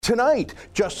Tonight,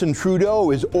 Justin Trudeau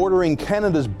is ordering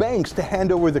Canada's banks to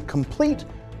hand over the complete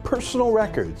personal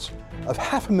records of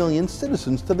 500,000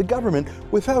 citizens to the government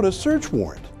without a search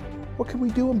warrant. What can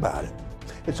we do about it?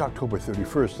 It's October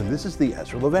 31st, and this is the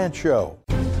Ezra Levant Show.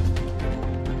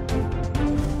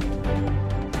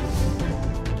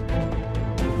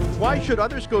 Why should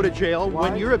others go to jail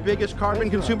when you're the biggest carbon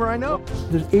consumer I know?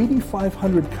 There's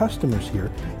 8,500 customers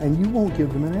here, and you won't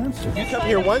give them an answer. You come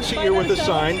here once a year with a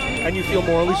sign, and you feel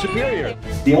morally superior.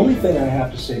 The only thing I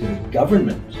have to say to the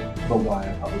government about why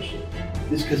I publish it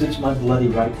is because it's my bloody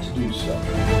right to do so.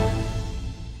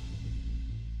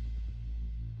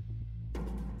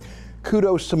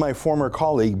 Kudos to my former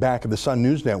colleague back at the Sun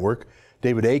News Network,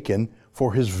 David Akin,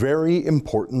 for his very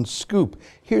important scoop.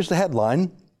 Here's the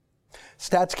headline.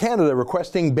 Stats Canada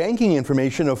requesting banking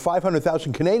information of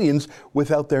 500,000 Canadians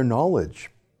without their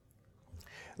knowledge.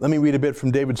 Let me read a bit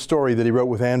from David's story that he wrote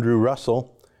with Andrew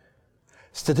Russell.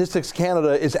 Statistics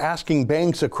Canada is asking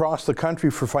banks across the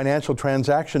country for financial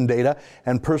transaction data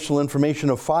and personal information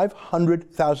of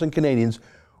 500,000 Canadians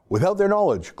without their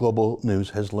knowledge, Global News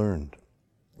has learned.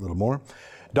 A little more.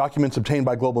 Documents obtained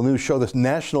by Global News show this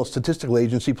National Statistical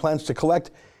Agency plans to collect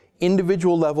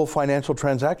individual level financial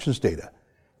transactions data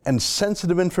and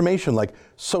sensitive information like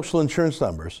social insurance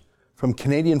numbers from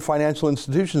Canadian financial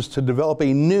institutions to develop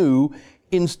a new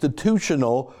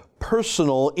institutional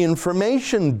personal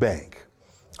information bank.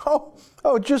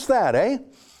 Oh, just that, eh?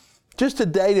 Just a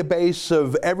database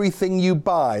of everything you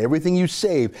buy, everything you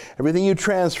save, everything you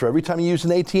transfer, every time you use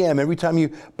an ATM, every time you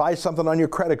buy something on your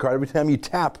credit card, every time you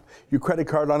tap your credit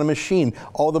card on a machine,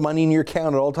 all the money in your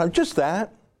account at all times, just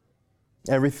that.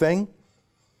 Everything.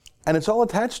 And it's all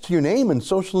attached to your name and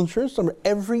social insurance number,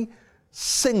 every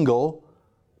single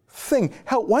thing.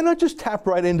 Hell, why not just tap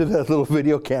right into that little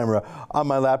video camera on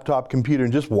my laptop computer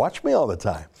and just watch me all the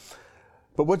time?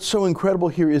 But what's so incredible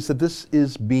here is that this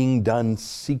is being done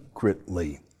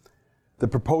secretly. The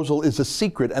proposal is a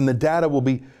secret, and the data will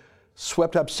be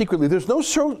swept up secretly. There's no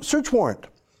search warrant.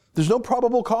 There's no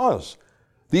probable cause.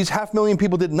 These 500,000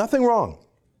 people did nothing wrong.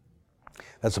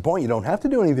 That's the point. You don't have to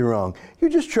do anything wrong.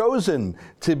 You're just chosen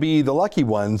to be the lucky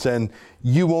ones, and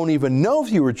you won't even know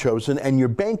if you were chosen, and your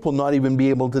bank will not even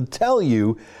be able to tell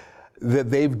you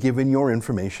that they've given your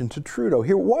information to Trudeau.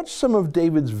 Here, watch some of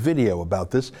David's video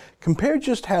about this. Compare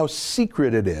just how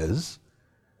secret it is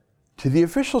to the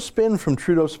official spin from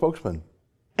Trudeau's spokesman.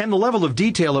 And the level of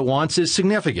detail it wants is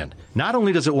significant. Not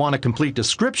only does it want a complete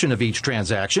description of each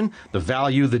transaction, the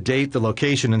value, the date, the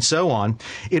location, and so on,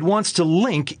 it wants to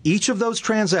link each of those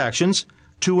transactions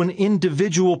to an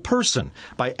individual person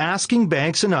by asking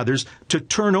banks and others to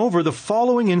turn over the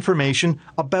following information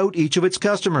about each of its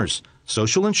customers: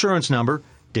 social insurance number,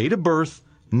 date of birth,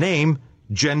 name,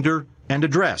 gender, and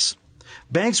address.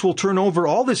 Banks will turn over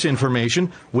all this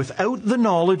information without the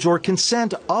knowledge or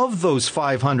consent of those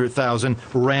 500,000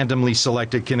 randomly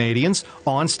selected Canadians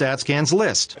on StatsCan's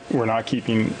list. We're not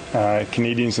keeping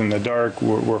Canadians in the dark.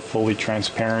 We're fully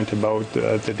transparent about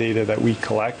the data that we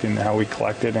collect and how we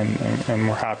collect it, and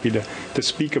we're happy to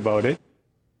speak about it.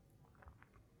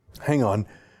 Hang on.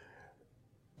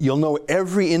 You'll know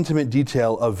every intimate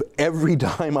detail of every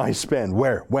dime I spend.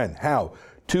 Where, when, how,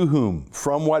 to whom,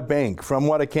 from what bank, from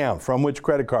what account, from which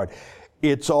credit card.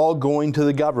 It's all going to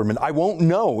the government. I won't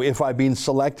know if I've been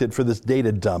selected for this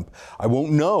data dump. I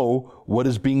won't know what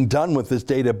is being done with this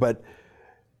data, but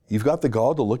you've got the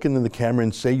gall to look into the camera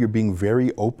and say you're being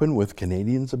very open with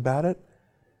Canadians about it?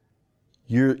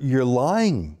 You're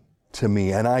lying to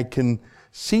me, and I can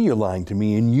see you're lying to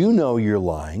me, and you know you're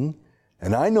lying,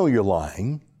 and I know you're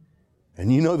lying,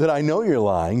 and you know that I know you're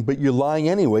lying, but you're lying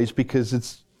anyways because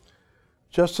it's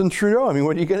Justin Trudeau. I mean,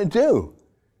 what are you going to do?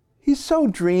 He's so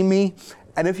dreamy.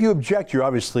 And if you object, you're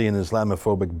obviously an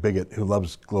Islamophobic bigot who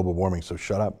loves global warming, so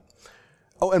shut up.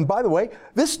 Oh, and by the way,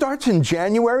 this starts in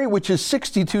January, which is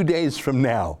 62 days from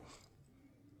now.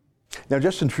 Now,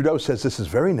 Justin Trudeau says this is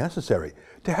very necessary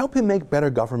to help him make better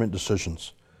government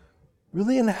decisions.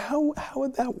 Really? And how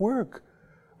would that work?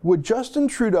 Would Justin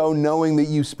Trudeau, knowing that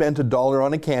you spent $1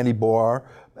 on a candy bar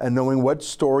and knowing what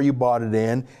store you bought it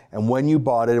in and when you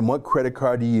bought it and what credit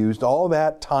card you used, all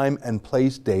that time and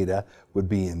place data would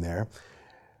be in there.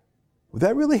 Would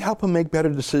that really help him make better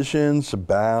decisions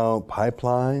about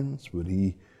pipelines? Would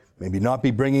he maybe not be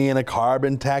bringing in a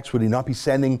carbon tax? Would he not be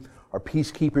sending our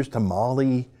peacekeepers to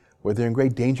Mali where they're in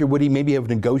great danger? Would he maybe have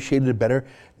negotiated a better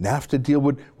NAFTA deal?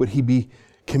 Would he be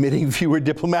committing fewer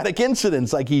diplomatic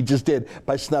incidents like he just did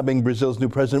by snubbing Brazil's new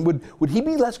president? Would he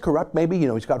be less corrupt maybe? You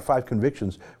know, he's got 5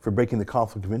 convictions for breaking the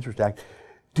Conflict of Interest Act.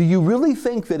 Do you really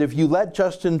think that if you let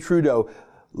Justin Trudeau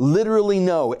literally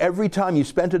know every time you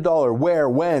spent $1, where,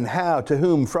 when, how, to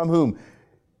whom, from whom. Do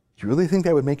you really think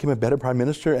that would make him a better prime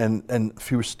minister and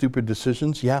fewer stupid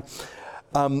decisions? Yeah.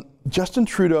 Justin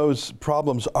Trudeau's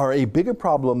problems are a bigger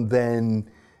problem than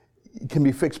can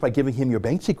be fixed by giving him your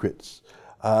bank secrets.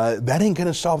 That ain't going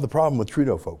to solve the problem with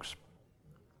Trudeau, folks.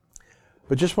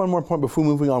 But just one more point before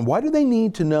moving on. Why do they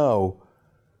need to know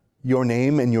your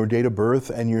name and your date of birth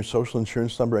and your social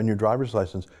insurance number and your driver's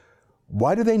license?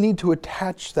 Why do they need to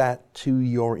attach that to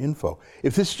your info?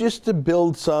 If it's just to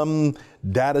build some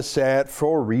data set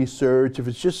for research, if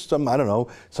it's just some, I don't know,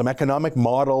 some economic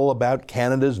model about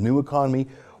Canada's new economy,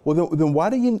 well, then why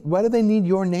do they need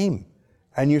your name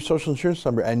and your social insurance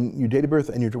number and your date of birth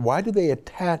and why do they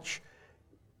attach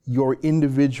your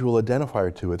individual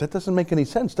identifier to it? That doesn't make any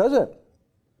sense, does it?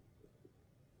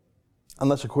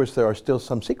 Unless, of course, there are still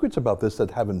some secrets about this that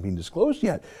haven't been disclosed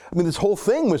yet. I mean, this whole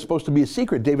thing was supposed to be a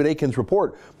secret. David Akin's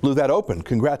report blew that open.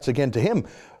 Congrats again to him.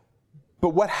 But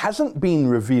what hasn't been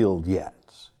revealed yet?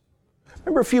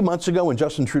 Remember a few months ago when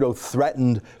Justin Trudeau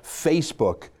threatened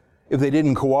Facebook if they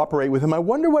didn't cooperate with him? I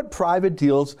wonder what private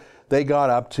deals they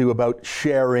got up to about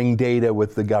sharing data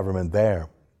with the government there.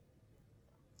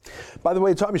 By the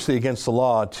way, it's obviously against the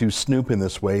law to snoop in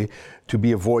this way, to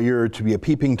be a voyeur, to be a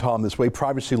peeping Tom this way,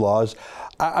 privacy laws.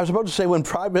 I was about to say when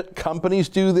private companies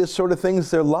do this sort of things,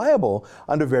 they're liable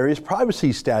under various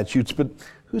privacy statutes, but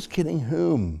who's kidding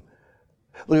whom?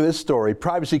 Look at this story.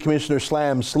 Privacy Commissioner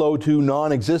slams slow to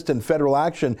non-existent federal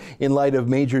action in light of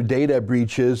major data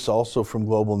breaches, also from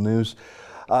Global News.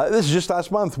 This is just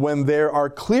last month when there are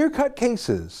clear-cut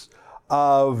cases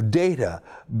of data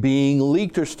being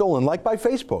leaked or stolen, like by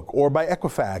Facebook or by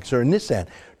Equifax or Nissan.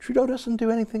 Trudeau doesn't do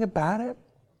anything about it.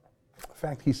 In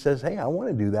fact, he says, hey, I want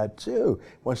to do that too.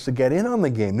 He wants to get in on the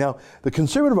game. Now, the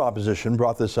Conservative opposition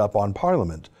brought this up on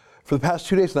Parliament for the past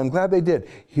 2 days, and I'm glad they did.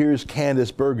 Here's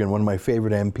Candice Bergen, one of my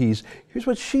favorite MPs. Here's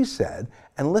what she said,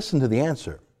 and listen to the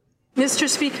answer. Mr.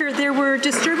 Speaker, there were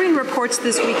disturbing reports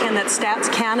this weekend that Stats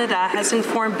Canada has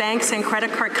informed banks and credit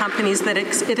card companies that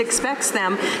it expects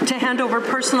them to hand over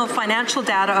personal financial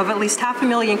data of at least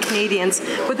 500,000 Canadians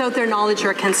without their knowledge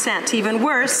or consent. Even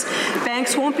worse,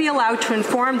 banks won't be allowed to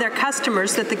inform their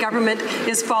customers that the government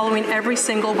is following every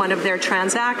single one of their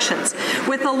transactions.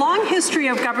 With a long history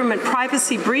of government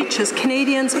privacy breaches,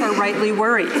 Canadians are rightly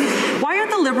worried. Why are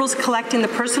the Liberals collecting the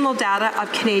personal data of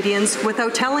Canadians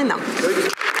without telling them?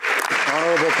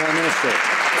 Honourable Prime Minister.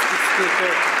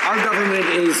 Our government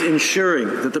is ensuring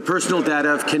that the personal data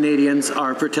of Canadians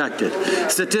are protected.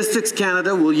 Statistics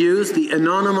Canada will use the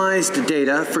anonymized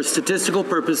data for statistical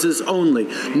purposes only.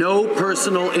 No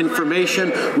personal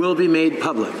information will be made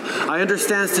public. I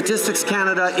understand Statistics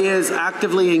Canada is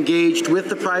actively engaged with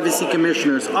the Privacy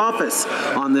Commissioner's office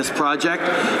on this project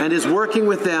and is working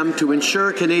with them to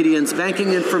ensure Canadians' banking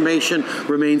information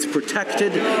remains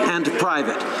protected and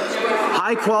private.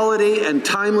 High quality and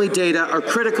timely data are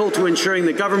critical to ensuring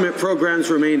the government programs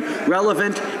remain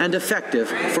relevant and effective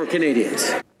for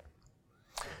Canadians.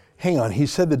 Hang on, he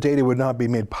said the data would not be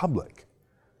made public,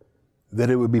 that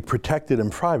it would be protected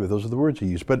and private. Those are the words he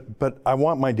used. But I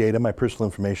want my data, my personal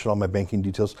information, all my banking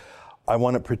details, I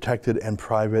want it protected and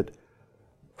private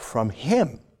from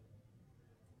him.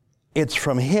 It's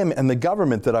from him and the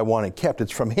government that I want it kept.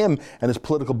 It's from him and his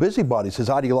political busybodies, his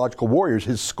ideological warriors,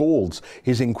 his scolds,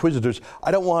 his inquisitors.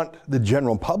 I don't want the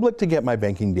general public to get my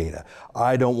banking data.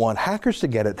 I don't want hackers to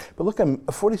get it. But look, I'm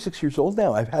 46 years old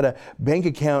now. I've had a bank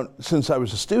account since I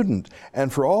was a student.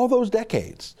 And for all those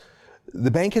decades,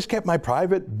 the bank has kept my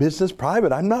private business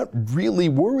private. I'm not really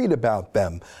worried about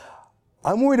them.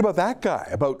 I'm worried about that guy,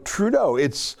 about Trudeau.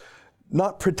 It's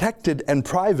not protected and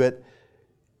private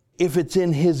if it's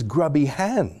in his grubby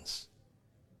hands.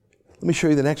 Let me show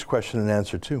you the next question and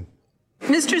answer too.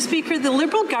 Mr. Speaker, the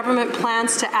Liberal government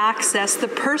plans to access the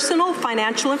personal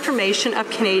financial information of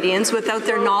Canadians without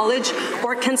their knowledge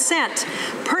or consent.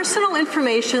 Personal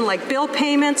information like bill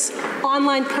payments,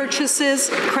 online purchases,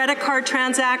 credit card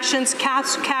transactions,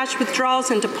 cash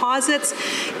withdrawals and deposits,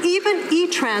 even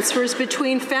e-transfers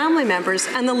between family members,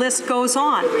 and the list goes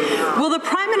on. Will the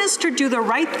Prime Minister do the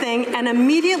right thing and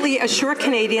immediately assure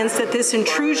Canadians that this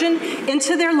intrusion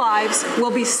into their lives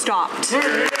will be stopped?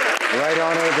 Right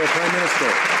Honourable Prime Minister.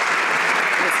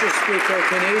 Mr. Speaker,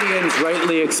 Canadians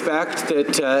rightly expect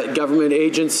that government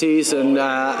agencies and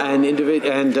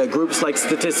groups like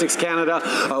Statistics Canada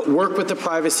work with the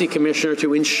Privacy Commissioner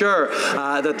to ensure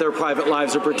that their private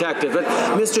lives are protected. But,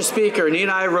 Mr. Speaker, need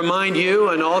I remind you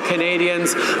and all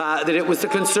Canadians that it was the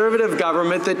Conservative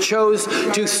government that chose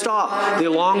to stop the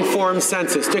long-form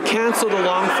census, to cancel the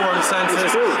long-form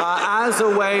census as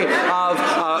a way of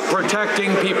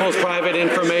protecting people's private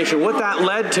information. What that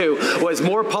led to was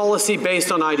more policy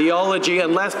based on ideology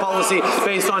and less policy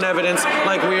based on evidence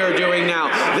like we are doing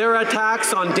now. Their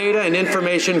attacks on data and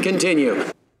information continue.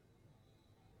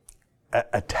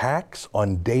 Attacks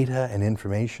on data and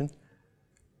information?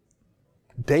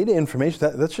 Data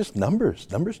information, that's just numbers.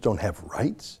 Numbers don't have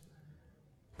rights.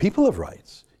 People have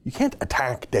rights. You can't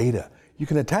attack data. You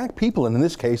can attack people, and in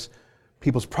this case,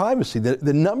 people's privacy.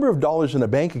 The number of dollars in a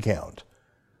bank account,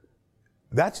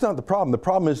 that's not the problem. The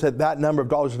problem is that that number of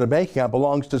dollars in a bank account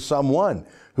belongs to someone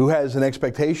who has an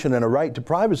expectation and a right to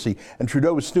privacy, and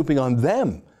Trudeau is snooping on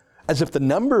them as if the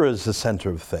number is the center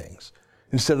of things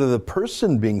instead of the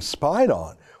person being spied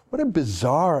on. What a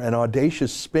bizarre and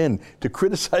audacious spin to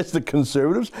criticize the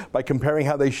Conservatives by comparing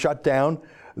how they shut down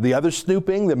the other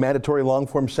snooping, the mandatory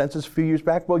long-form census a few years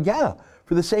back. Well, yeah,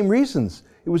 for the same reasons.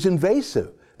 It was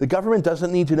invasive. The government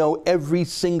doesn't need to know every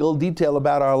single detail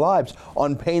about our lives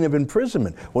on pain of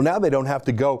imprisonment. Well, now they don't have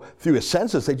to go through a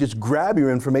census. They just grab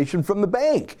your information from the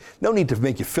bank. No need to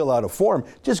make you fill out a form.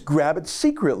 Just grab it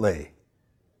secretly.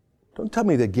 Don't tell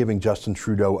me that giving Justin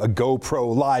Trudeau a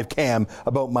GoPro live cam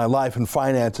about my life and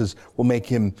finances will make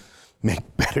him make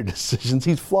better decisions.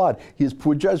 He's flawed. He has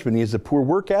poor judgment. He has a poor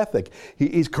work ethic.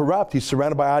 He's corrupt. He's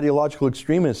surrounded by ideological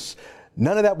extremists.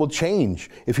 None of that will change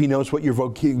if he knows what your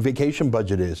vacation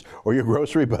budget is, or your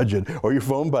grocery budget, or your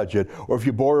phone budget, or if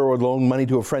you borrow or loan money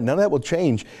to a friend. None of that will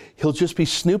change. He'll just be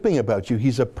snooping about you.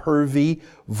 He's a pervy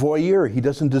voyeur. He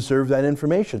doesn't deserve that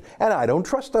information. And I don't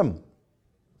trust him.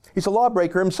 He's a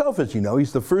lawbreaker himself, as you know.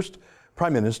 He's the first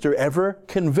Prime Minister ever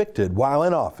convicted while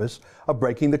in office of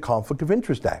breaking the Conflict of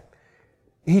Interest Act.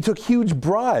 He took huge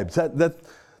bribes. That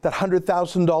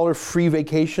 $100,000 free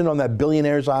vacation on that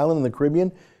billionaire's island in the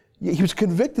Caribbean, he was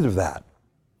convicted of that.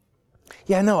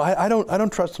 Yeah, no, I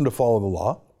don't trust him to follow the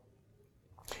law.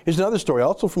 Here's another story,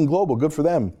 also from Global. Good for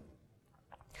them.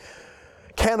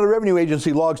 Canada Revenue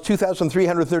Agency logs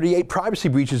 2,338 privacy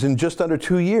breaches in just under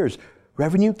 2 years.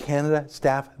 Revenue Canada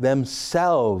staff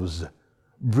themselves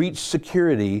breached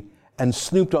security and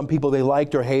snooped on people they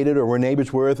liked or hated or were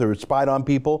neighbors with or spied on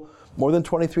people more than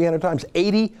 2,300 times.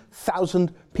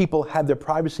 80,000 people had their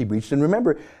privacy breached. And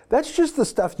remember, that's just the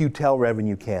stuff you tell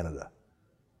Revenue Canada.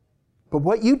 But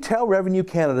what you tell Revenue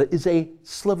Canada is a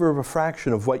sliver of a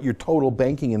fraction of what your total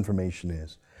banking information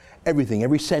is. Everything,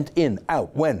 every cent in,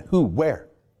 out, when, who, where.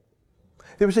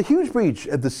 There was a huge breach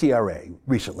at the CRA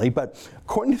recently, but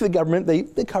according to the government, they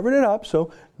covered it up,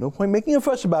 so no point making a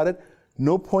fuss about it.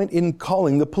 No point in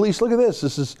calling the police. Look at this.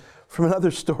 This is from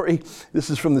another story. This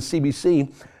is from the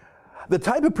CBC. The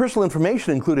type of personal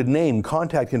information included name,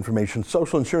 contact information,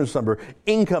 social insurance number,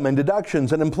 income and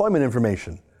deductions, and employment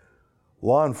information.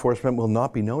 Law enforcement will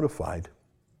not be notified.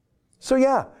 So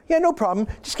yeah, no problem.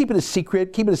 Just keep it a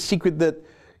secret. Keep it a secret that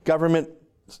government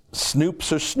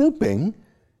snoops are snooping.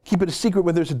 Keep it a secret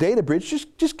when there's a data breach.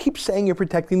 Just keep saying you're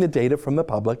protecting the data from the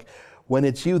public when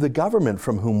it's you, the government,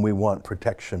 from whom we want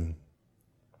protection.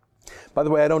 By the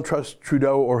way, I don't trust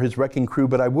Trudeau or his wrecking crew,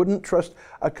 but I wouldn't trust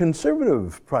a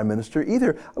Conservative Prime Minister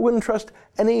either. I wouldn't trust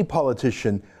any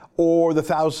politician or the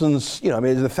thousands,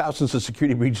 the thousands of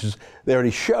security breaches they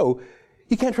already show.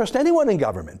 You can't trust anyone in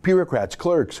government, bureaucrats,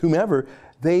 clerks, whomever.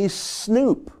 They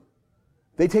snoop.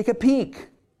 They take a peek.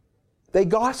 They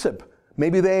gossip.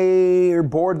 Maybe they are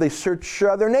bored, they search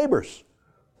their neighbors,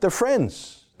 their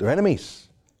friends, their enemies,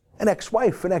 an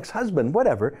ex-wife, an ex-husband,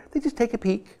 whatever. They just take a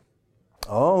peek.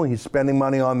 Oh, he's spending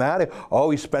money on that. Oh,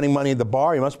 he's spending money at the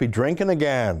bar. He must be drinking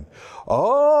again.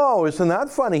 Oh, isn't that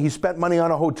funny? He spent money on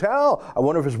a hotel. I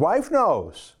wonder if his wife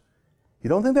knows. You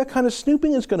don't think that kind of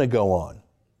snooping is going to go on?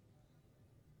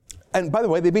 And by the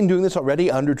way, they've been doing this already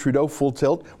under Trudeau, full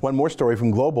tilt. One more story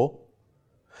from Global.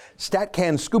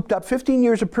 StatCan scooped up 15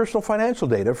 years of personal financial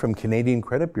data from Canadian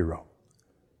Credit Bureau.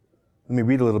 Let me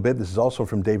read a little bit. This is also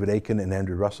from David Akin and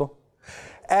Andrew Russell.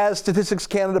 As Statistics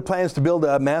Canada plans to build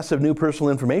a massive new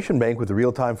personal information bank with the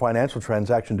real-time financial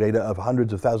transaction data of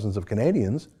hundreds of thousands of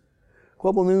Canadians,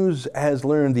 Global News has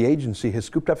learned the agency has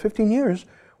scooped up 15 years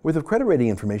worth of credit rating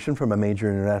information from a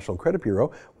major international credit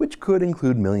bureau, which could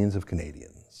include millions of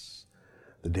Canadians.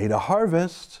 The data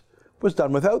harvest was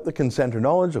done without the consent or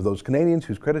knowledge of those Canadians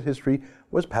whose credit history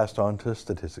was passed on to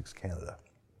Statistics Canada.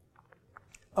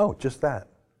 Oh, just that.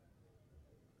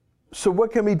 So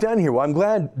what can be done here? Well, I'm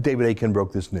glad David Akin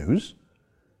broke this news.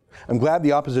 I'm glad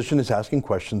the opposition is asking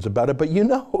questions about it, but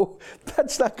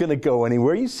that's not going to go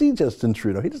anywhere. You see Justin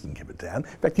Trudeau, he doesn't give a damn. In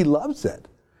fact, he loves it.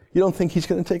 You don't think he's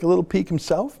going to take a little peek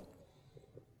himself?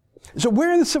 So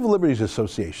where are the civil liberties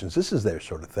associations? This is their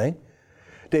sort of thing.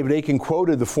 David Akin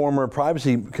quoted the former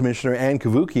privacy commissioner, Ann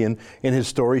Cavoukian, in his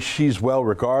story, She's Well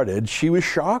Regarded. She was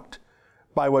shocked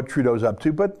by what Trudeau's up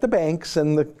to, but the banks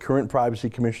and the current privacy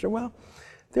commissioner, well,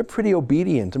 they're pretty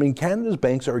obedient. I mean, Canada's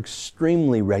banks are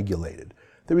extremely regulated.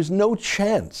 There is no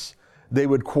chance they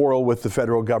would quarrel with the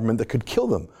federal government that could kill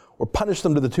them or punish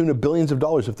them to the tune of billions of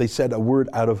dollars if they said a word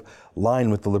out of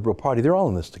line with the Liberal Party. They're all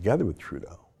in this together with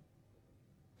Trudeau.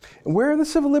 And where are the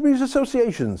civil liberties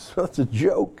associations? Well, that's a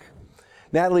joke.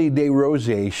 Nathalie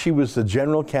Desrosiers, she was the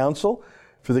general counsel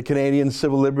for the Canadian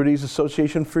Civil Liberties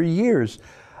Association for years.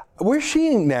 Where's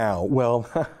she now? Well,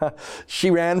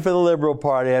 she ran for the Liberal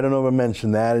Party. I don't know if I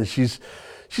mentioned that. And she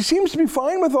seems to be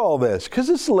fine with all this because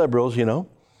it's the Liberals, Well,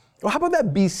 how about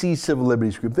that BC Civil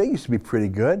Liberties group? They used to be pretty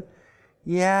good.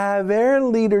 Yeah, their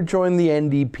leader joined the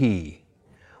NDP.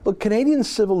 Look, Canadian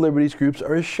civil liberties groups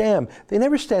are a sham. They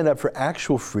never stand up for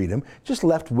actual freedom, just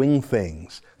left-wing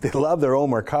things. They love their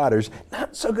Omar Khadrs,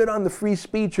 not so good on the free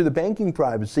speech or the banking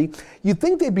privacy. You'd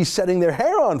think they'd be setting their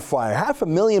hair on fire.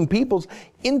 500,000 people's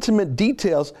intimate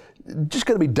details just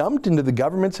going to be dumped into the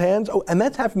government's hands. Oh, and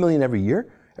that's 500,000 every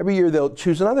year. Every year they'll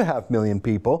choose another 500,000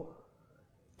 people.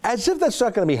 As if that's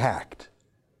not going to be hacked.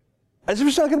 As if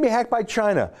it's not going to be hacked by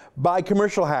China, by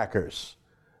commercial hackers.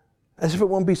 As if it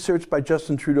won't be searched by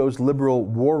Justin Trudeau's Liberal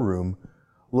war room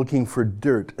looking for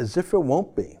dirt. As if it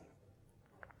won't be.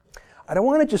 I don't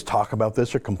want to just talk about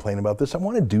this or complain about this. I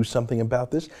want to do something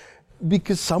about this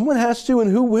because someone has to,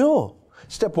 and who will?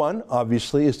 Step one,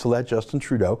 obviously, is to let Justin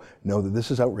Trudeau know that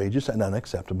this is outrageous and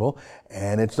unacceptable.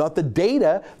 And it's not the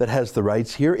data that has the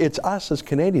rights here. It's us as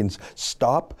Canadians.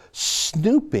 Stop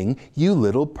snooping, you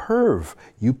little perv.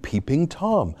 You peeping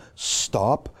Tom.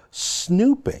 Stop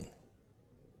snooping.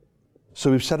 So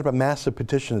we've set up a massive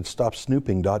petition at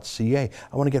stopsnooping.ca.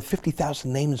 I want to get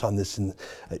 50,000 names on this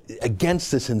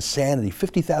against this insanity.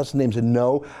 50,000 names. And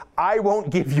no, I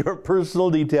won't give your personal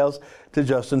details to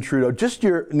Justin Trudeau. Just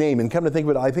your name. And come to think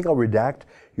of it, I think I'll redact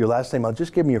your last name. I'll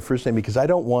just give him your first name because I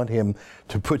don't want him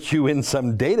to put you in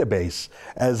some database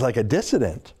as like a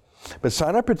dissident. But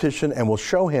sign our petition and we'll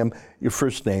show him your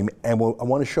first name. And I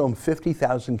want to show him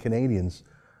 50,000 Canadians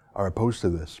are opposed to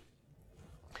this.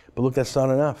 But look, that's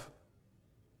not enough.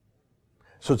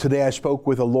 So today I spoke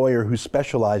with a lawyer who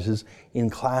specializes in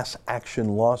class action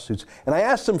lawsuits. And I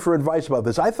asked him for advice about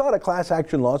this. I thought a class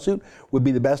action lawsuit would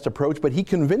be the best approach, but he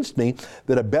convinced me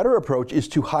that a better approach is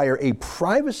to hire a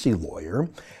privacy lawyer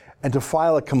and to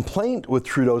file a complaint with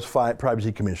Trudeau's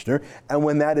privacy commissioner, and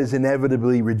when that is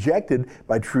inevitably rejected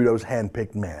by Trudeau's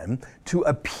handpicked man, to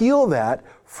appeal that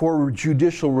for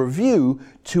judicial review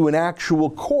to an actual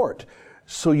court.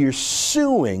 So you're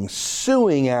suing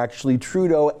actually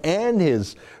Trudeau and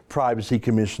his privacy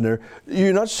commissioner.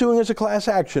 You're not suing as a class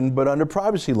action, but under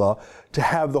privacy law, to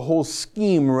have the whole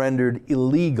scheme rendered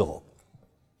illegal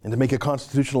and to make a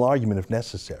constitutional argument if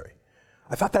necessary.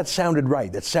 I thought that sounded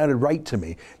right. That sounded right to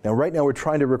me. Now, right now we're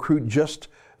trying to recruit just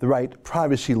the right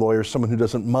privacy lawyer, someone who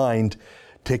doesn't mind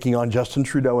taking on Justin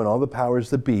Trudeau and all the powers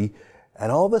that be, and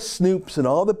all the snoops and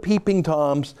all the peeping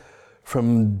Toms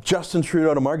from Justin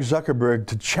Trudeau to Mark Zuckerberg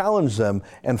to challenge them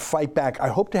and fight back. I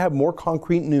hope to have more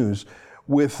concrete news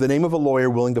with the name of a lawyer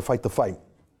willing to fight the fight.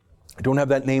 I don't have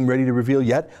that name ready to reveal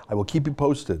yet. I will keep you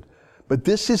posted. But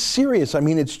this is serious. I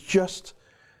mean, it's just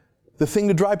the thing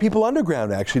to drive people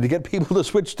underground, actually, to get people to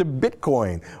switch to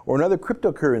Bitcoin or another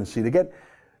cryptocurrency, to get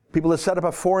people to set up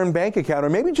a foreign bank account, or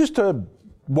maybe just to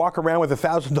walk around with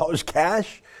 $1,000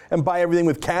 cash and buy everything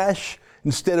with cash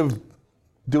instead of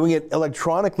doing it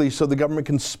electronically so the government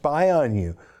can spy on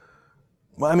you.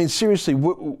 Well, I mean, seriously,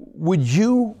 would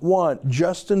you want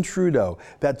Justin Trudeau,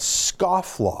 that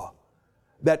scofflaw,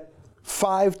 that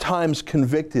 5 times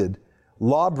convicted,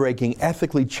 law-breaking,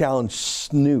 ethically challenged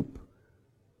snoop,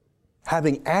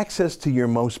 having access to your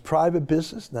most private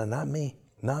business? No, not me.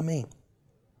 Not me.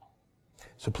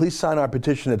 So please sign our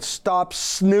petition at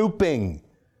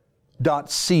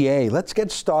stopsnooping.ca. Let's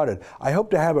get started. I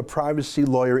hope to have a privacy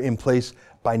lawyer in place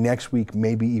by next week,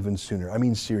 maybe even sooner. I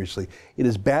mean, seriously, it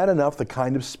is bad enough the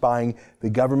kind of spying the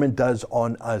government does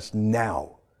on us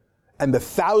now. And the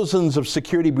thousands of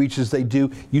security breaches they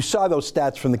do. You saw those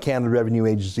stats from the Canada Revenue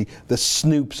Agency, the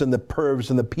snoops and the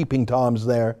pervs and the peeping Toms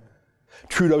there.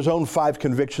 Trudeau's own 5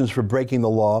 convictions for breaking the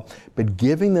law, but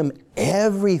giving them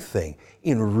everything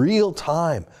in real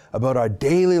time about our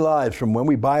daily lives, from when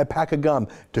we buy a pack of gum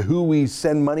to who we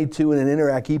send money to in an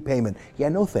Interac e-payment. Yeah,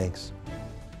 no thanks.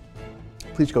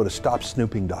 Please go to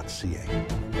stopsnooping.ca.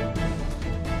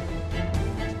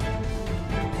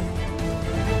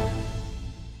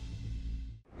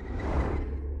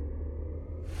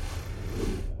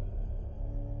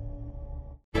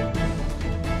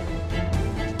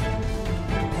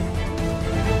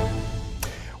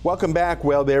 Welcome back.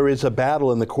 Well, there is a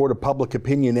battle in the court of public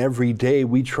opinion every day.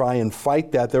 We try and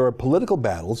fight that. There are political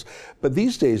battles, but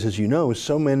these days, as you know,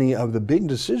 so many of the big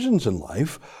decisions in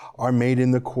life are made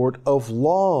in the court of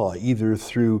law, either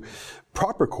through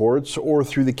proper courts or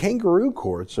through the kangaroo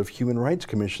courts of human rights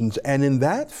commissions. And in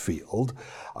that field,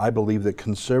 I believe that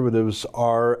Conservatives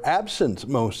are absent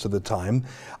most of the time,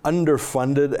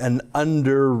 underfunded and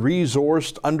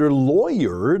under-resourced,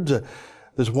 under-lawyered.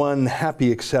 There's one happy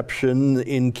exception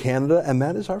in Canada, and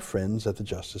that is our friends at the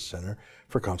Justice Centre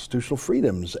for Constitutional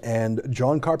Freedoms. And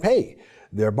John Carpay,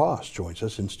 their boss, joins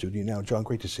us in studio now. John,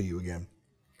 great to see you again.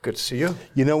 Good to see you.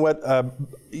 You know what?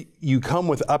 You come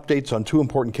with updates on 2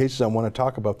 important cases. I want to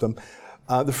talk about them.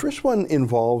 The first one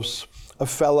involves a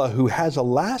fella who has a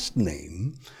last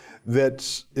name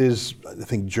that is, I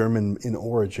think, German in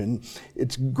origin.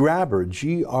 It's Graber,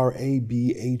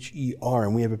 Grabher,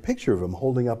 and we have a picture of him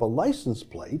holding up a license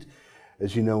plate.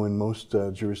 As you know, in most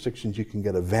jurisdictions, you can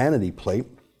get a vanity plate.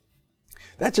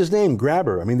 That's his name,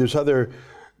 Graber. I mean, there's other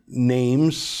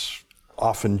names,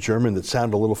 often German, that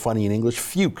sound a little funny in English.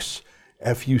 Fuchs,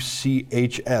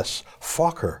 Fuchs,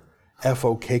 Fokker,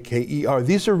 Fokker.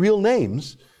 These are real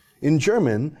names in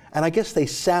German, and I guess they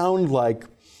sound like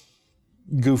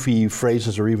goofy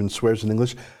phrases or even swears in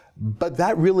English, but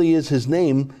that really is his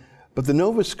name. But the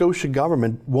Nova Scotia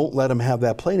government won't let him have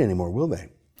that plate anymore, will they?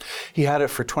 He had it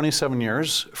for 27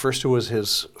 years. First it was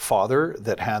his father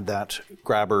that had that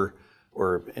Graber,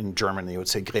 or in German you would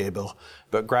say Gräbel,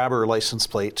 but Graber license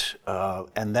plate.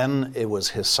 And then it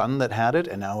was his son that had it,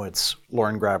 and now it's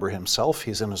Lauren Graber himself.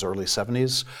 He's in his early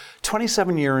 70s.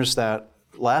 27 years, that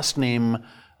last name,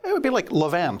 it would be like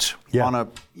Levant on a,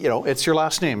 it's your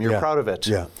last name. You're proud of it.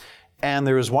 Yeah. And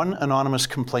there was one anonymous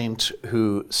complaint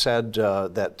who said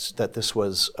that this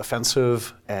was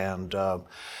offensive, and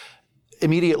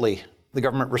immediately the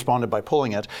government responded by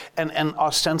pulling it. And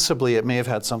ostensibly it may have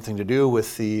had something to do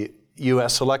with the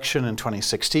U.S. election in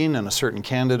 2016 and a certain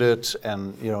candidate,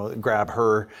 and grab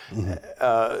her.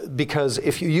 Because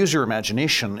if you use your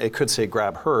imagination, it could say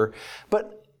grab her.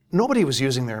 But nobody was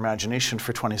using their imagination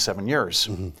for 27 years.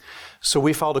 So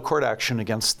we filed a court action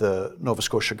against the Nova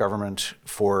Scotia government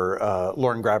for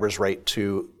Lauren Graber's right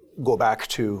to go back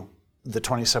to the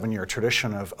 27-year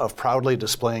tradition of proudly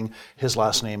displaying his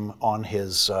last name on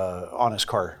his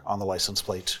car, on the license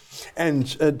plate. And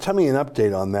tell me an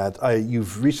update on that.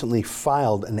 You've recently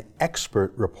filed an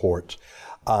expert report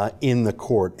in the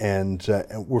court, and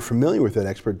we're familiar with that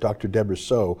expert, Dr. Deborah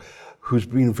So, who's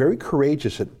been very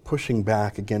courageous at pushing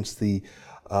back against the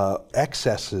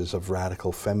excesses of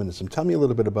radical feminism. Tell me a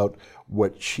little bit about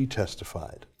what she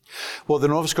testified. Well, the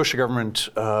Nova Scotia government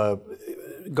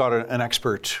got an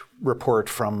expert report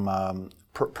from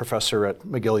professor at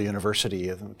McGill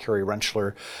University, Carrie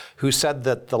Rentschler, who said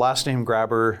that the last name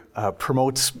Graber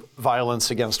promotes violence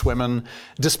against women.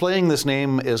 Displaying this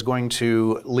name is going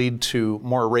to lead to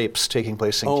more rapes taking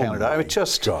place in Canada. I mean,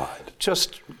 just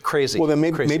crazy. Well, then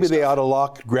maybe they ought to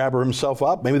lock Graber himself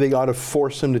up. Maybe they ought to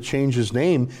force him to change his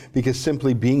name, because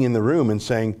simply being in the room and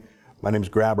saying, "My name's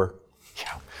Graber."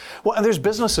 Yeah. Well, and there's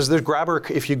businesses. There's Graber.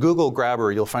 If you Google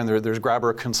Graber, you'll find there's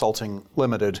Graber Consulting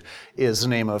Limited is the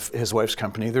name of his wife's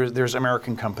company. There's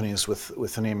American companies with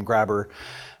the name Graber.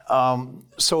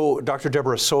 So Dr.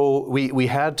 Deborah, we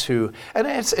had to, and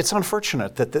it's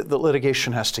unfortunate that the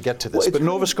litigation has to get to this, but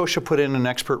Nova Scotia put in an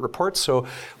expert report, so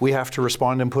we have to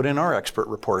respond and put in our expert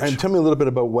report. And tell me a little bit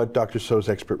about what Dr. So's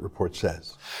expert report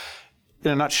says. In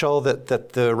a nutshell, that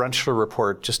the Rentschler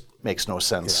report just makes no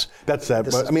sense. Yeah, that's that.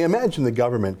 But, I mean, imagine the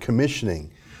government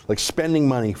commissioning, like spending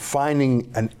money,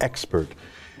 finding an expert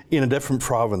in a different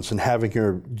province and having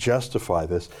her justify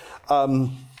this.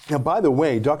 Now, by the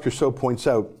way, Dr. So points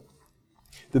out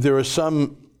that there are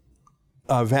some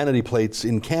vanity plates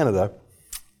in Canada.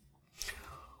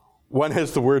 One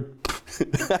has the word,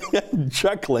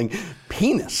 chuckling,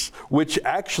 penis, which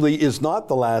actually is not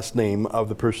the last name of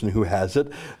the person who has it.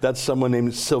 That's someone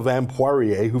named Sylvain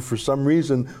Poirier, who for some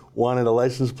reason wanted a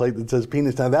license plate that says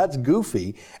penis. Now that's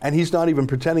goofy, and he's not even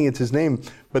pretending it's his name.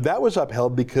 But that was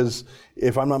upheld because,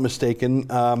 if I'm not mistaken,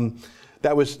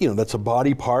 that was, that's a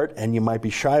body part, and you might be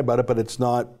shy about it, but it's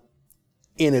not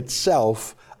in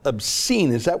itself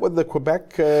obscene. Is that what the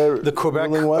Quebec The Quebec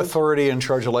ruling was? authority in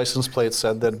charge of license plates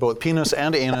said that both penis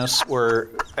and anus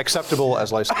were acceptable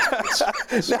as license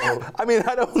plates. Now, I mean,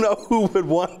 I don't know who would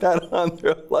want that on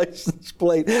their license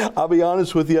plate. I'll be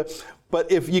honest with you.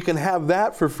 But if you can have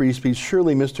that for free speech,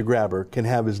 surely Mr. Grabber can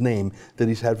have his name that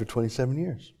he's had for 27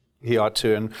 years. He ought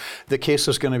to, and the case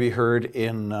is going to be heard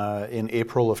in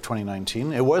April of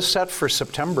 2019. It was set for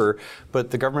September, but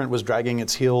the government was dragging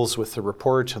its heels with the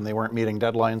report, and they weren't meeting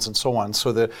deadlines and so on.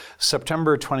 So the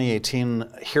September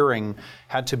 2018 hearing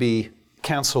had to be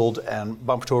canceled and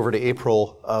bumped over to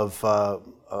April of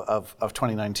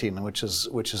 2019, which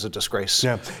is a disgrace.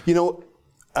 Yeah,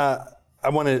 I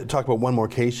want to talk about one more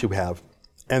case you have,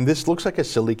 and this looks like a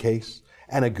silly case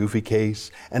and a goofy case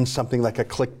and something like a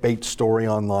clickbait story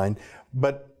online,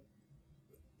 but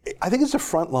I think it's the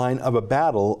front line of a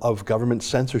battle of government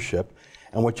censorship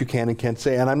and what you can and can't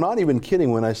say. And I'm not even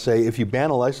kidding when I say if you ban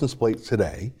a license plate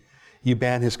today, you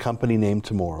ban his company name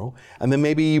tomorrow, and then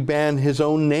maybe you ban his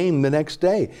own name the next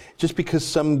day, just because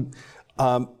some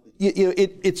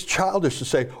it's childish to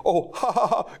say, oh, ha ha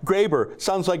ha, Graber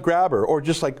sounds like grabber, or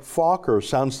just like Fokker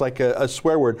sounds like a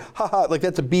swear word. Ha ha, like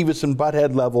that's a Beavis and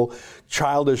Butthead level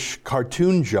childish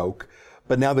cartoon joke.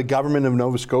 But now the government of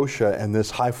Nova Scotia and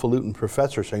this highfalutin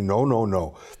professor saying,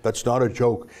 no, that's not a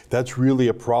joke. That's really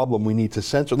a problem we need to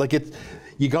censor. Like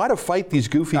you got to fight these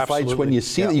goofy fights when you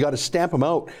see them. You got to stamp them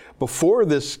out before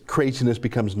this craziness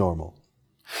becomes normal.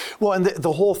 Well, and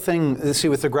the whole thing, see,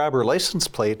 with the grabber license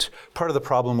plate, part of the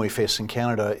problem we face in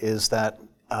Canada is that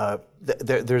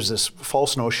there's this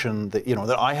false notion that,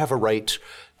 that I have a right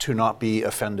to not be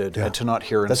offended and to not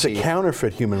hear and see. That's a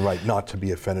counterfeit human right not to be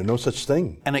offended. No such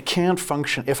thing. And it can't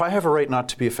function. If I have a right not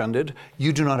to be offended,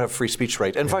 you do not have free speech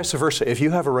right. And vice versa. If you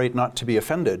have a right not to be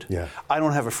offended, I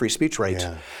don't have a free speech right.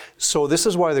 Yeah. So this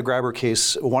is why the grabber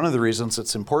case, one of the reasons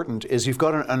it's important is you've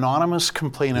got an anonymous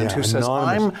complainant who says,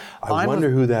 I wonder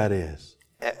who that is.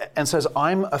 And says,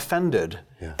 I'm offended.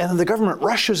 And then the government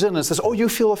rushes in and says, oh, you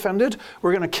feel offended?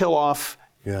 We're going to kill off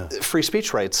free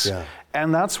speech rights.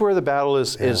 And that's where the battle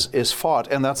is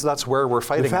fought, and that's where we're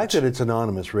fighting. The fact that it's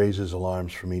anonymous raises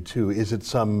alarms for me too. Is it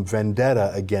some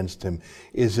vendetta against him?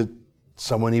 Is it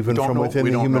someone even from within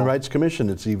the Human Rights Commission?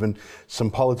 It's even some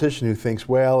politician who thinks,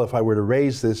 well, if I were to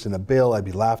raise this in a bill, I'd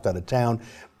be laughed out of town.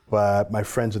 But my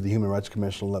friends at the Human Rights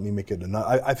Commission will let me make it.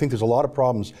 I think there's a lot of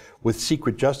problems with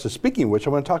secret justice. Speaking of which, I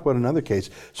want to talk about another case.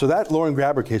 So that Lauren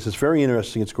Grabber case is very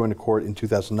interesting. It's going to court in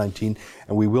 2019,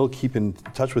 and we will keep in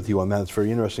touch with you on that. It's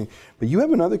very interesting. But you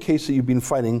have another case that you've been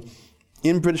fighting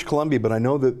in British Columbia, but I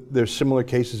know that there's similar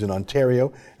cases in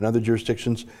Ontario and other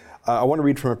jurisdictions. I want to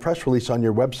read from a press release on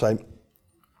your website.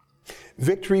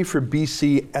 Victory for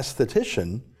BC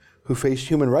esthetician who faced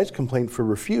human rights complaint for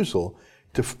refusal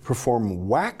to perform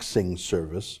waxing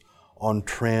service on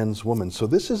trans women. So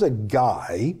this is a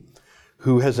guy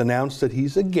who has announced that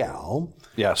he's a gal.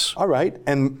 Yes. All right,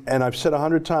 and I've said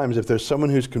 100 times, if there's someone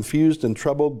who's confused and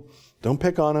troubled, don't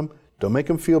pick on him, don't make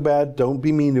him feel bad, don't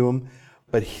be mean to him.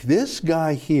 But this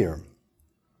guy here,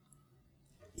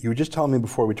 you were just telling me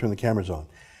before we turned the cameras on,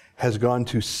 has gone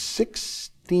to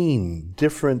 16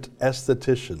 different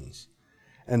estheticians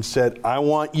and said, I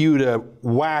want you to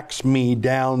wax me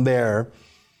down there,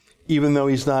 even though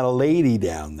he's not a lady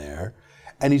down there.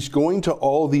 And he's going to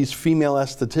all these female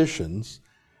estheticians,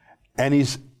 and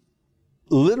he's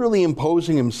literally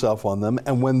imposing himself on them.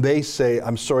 And when they say,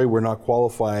 I'm sorry, we're not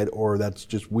qualified, or that's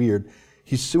just weird,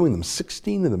 he's suing them.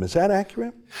 16 of them. Is that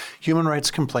accurate? Human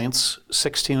rights complaints,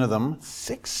 16 of them.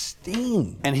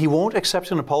 16. And he won't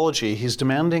accept an apology. He's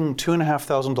demanding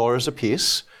 $2,500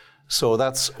 apiece. So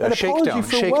that's a shakedown.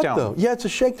 What, though? Yeah, it's a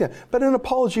shakedown. But an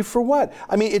apology for what?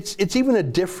 I mean, it's even a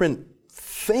different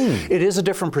thing. It is a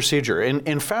different procedure.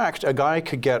 In fact, a guy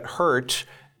could get hurt.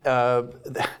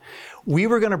 We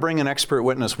were going to bring an expert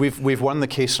witness. We've won the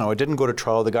case now. It didn't go to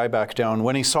trial. The guy backed down.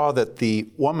 When he saw that the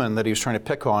woman that he was trying to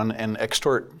pick on and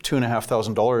extort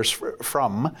 $2,500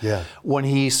 from, when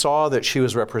he saw that she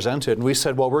was represented, and we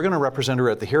said, well, we're going to represent her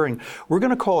at the hearing. We're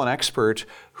going to call an expert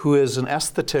who is an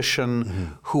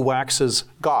esthetician who waxes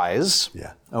guys.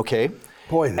 Okay.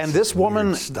 Boy, this woman,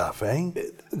 weird stuff, eh?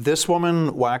 This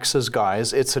woman waxes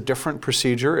guys. It's a different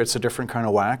procedure. It's a different kind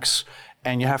of wax.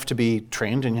 And you have to be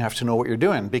trained and you have to know what you're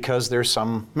doing because there's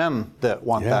some men that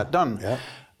want that done.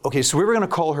 Okay, so we were going to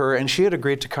call her, and she had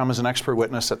agreed to come as an expert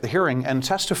witness at the hearing and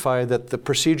testify that the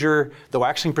procedure, the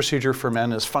waxing procedure for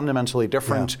men is fundamentally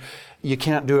different. You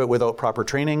can't do it without proper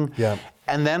training.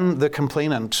 And then the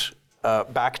complainant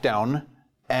backed down,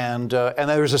 and then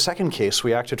there was a second case.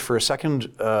 We acted for a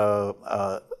second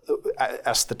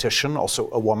esthetician,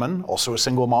 also a woman, also a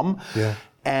single mom.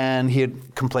 And he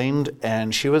had complained,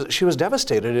 and she was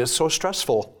devastated. It's so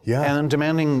stressful. Yeah. And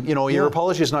demanding, your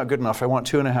apology is not good enough. I want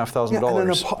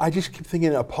 $2,500. I just keep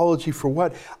thinking, apology for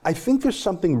what? I think there's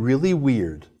something really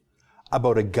weird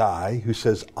about a guy who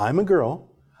says, I'm a girl.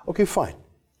 Okay, fine.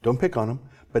 Don't pick on him.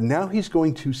 But now he's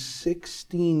going to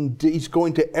he's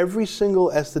going to every single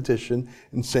esthetician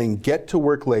and saying, get to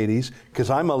work, ladies,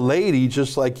 because I'm a lady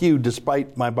just like you,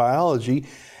 despite my biology.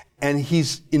 And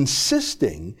he's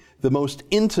insisting the most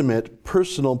intimate,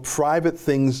 personal, private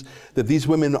things that these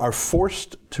women are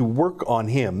forced to work on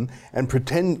him and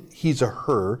pretend he's a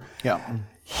her. Yeah.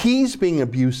 He's being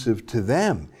abusive to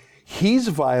them. He's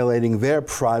violating their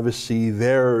privacy,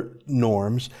 their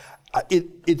norms.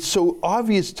 It's so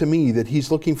obvious to me that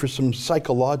he's looking for some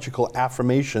psychological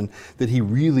affirmation that he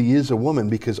really is a woman,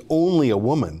 because only a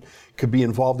woman could be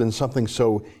involved in something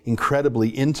so incredibly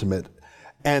intimate.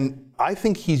 And I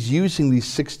think he's using these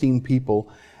 16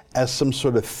 people as some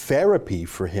sort of therapy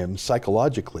for him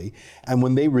psychologically. And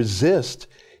when they resist,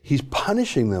 he's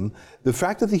punishing them. The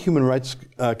fact that the Human Rights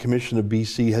Commission of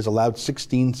BC has allowed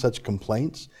 16 such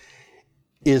complaints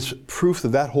is proof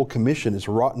that that whole commission is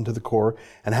rotten to the core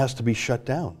and has to be shut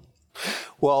down.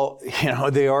 Well,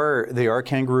 they are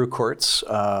kangaroo courts.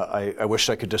 I wish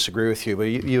I could disagree with you, but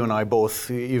you and I both,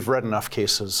 you've read enough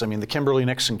cases. I mean, the Kimberly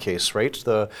Nixon case, right?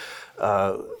 The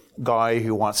guy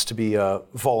who wants to be a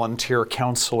volunteer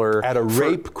counselor at a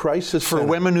rape crisis for center.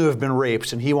 Women who have been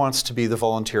raped, and he wants to be the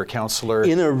volunteer counselor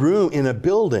in a room, in a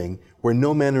building where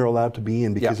no men are allowed to be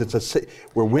in, because it's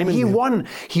where women. And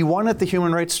he won at the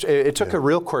Human Rights. It took a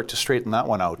real court to straighten that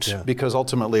one out, because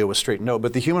ultimately it was straightened out.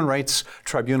 But the Human Rights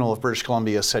Tribunal of British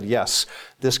Columbia said, yes,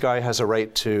 this guy has a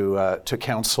right to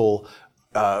counsel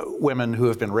women who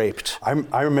have been raped.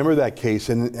 I remember that case,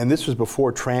 and this was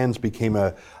before trans became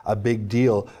a big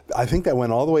deal. I think that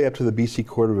went all the way up to the BC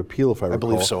Court of Appeal, if I recall. I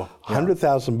believe so. Yeah.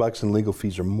 $100,000 in legal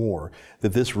fees or more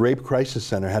that this rape crisis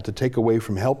center had to take away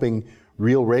from helping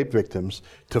real rape victims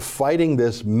to fighting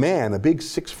this man, a big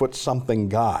 6-foot-something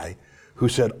guy, who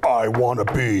said, I want to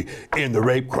be in the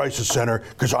rape crisis center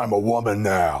because I'm a woman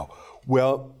now.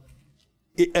 Well,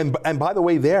 and by the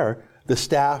way, the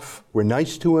staff were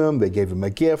nice to him. They gave him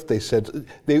a gift. They said,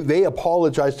 they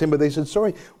apologized to him, but they said,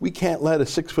 sorry, we can't let a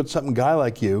 6-foot-something guy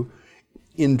like you,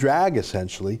 in drag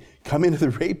essentially, come into the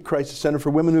rape crisis center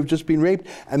for women who've just been raped.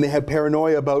 And they had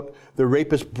paranoia about the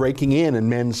rapist breaking in and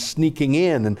men sneaking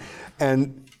in.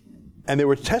 And there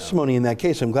was testimony in that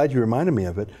case, I'm glad you reminded me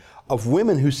of it, of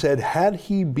women who said, had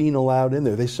he been allowed in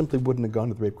there, they simply wouldn't have gone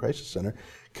to the rape crisis center,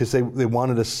 because they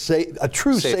wanted a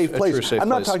true safe place. I'm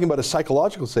not talking about a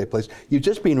psychological safe place. You've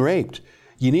just been raped.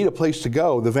 You need a place to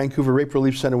go. The Vancouver Rape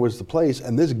Relief Center was the place,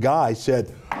 and this guy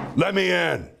said, let me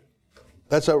in.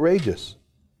 That's outrageous.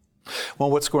 Well,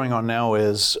 what's going on now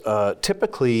is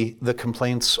typically the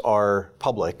complaints are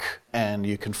public, and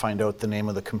you can find out the name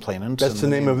of the complainant.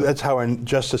 That's how our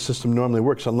justice system normally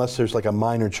works. Unless there's like a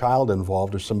minor child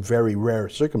involved or some very rare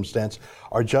circumstance,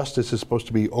 our justice is supposed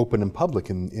to be open and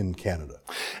public in Canada.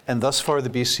 And thus far,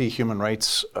 the BC Human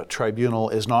Rights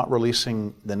Tribunal is not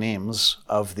releasing the names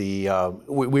of the.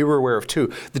 We were aware of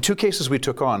two. The two cases we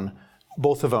took on,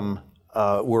 both of them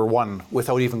were won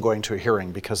without even going to a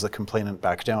hearing because the complainant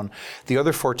backed down. The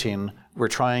other 14, we're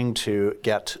trying to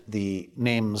get the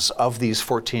names of these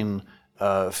 14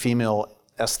 female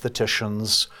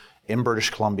estheticians in British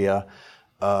Columbia,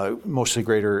 mostly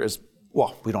greater,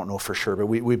 we don't know for sure, but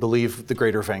we believe the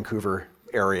greater Vancouver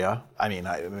area.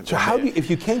 So if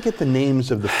you can't get the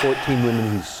names of the 14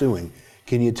 women he's suing,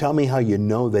 can you tell me how you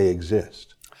know they exist?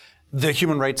 The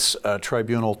Human Rights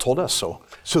Tribunal told us so.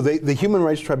 So the Human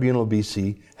Rights Tribunal of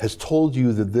BC has told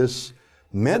you that this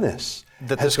menace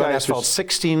that this guy has filed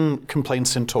 16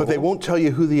 complaints in total. But they won't tell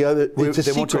you who the other.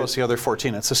 They won't tell us the other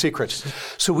 14. It's a secret.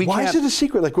 So why is it a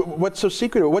secret? Like, what's so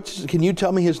secret? Can you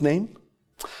tell me his name?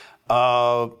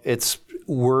 We've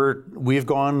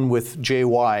gone with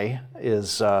JY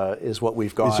is what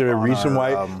we've gone. Is there a reason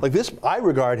why? Like this, I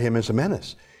regard him as a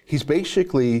menace. He's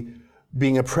basically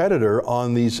being a predator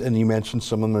on these, and you mentioned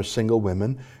some of them are single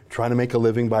women trying to make a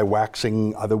living by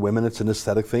waxing other women. It's an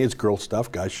aesthetic thing. It's girl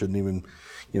stuff. Guys shouldn't even,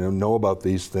 know about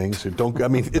these things. It's a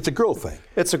girl thing.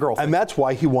 It's a girl thing. And that's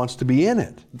why he wants to be in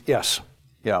it. Yes.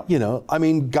 Yeah.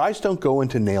 Guys don't go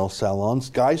into nail salons.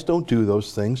 Guys don't do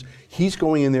those things. He's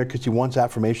going in there because he wants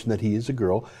affirmation that he is a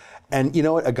girl. And you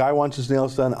know what? A guy wants his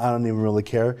nails done. I don't even really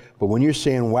care. But when you're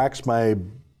saying wax my,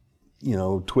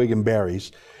 twig and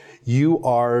berries, you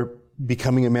are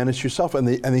becoming a menace yourself, and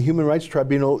the Human Rights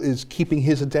Tribunal is keeping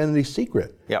his identity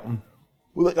secret. Yeah.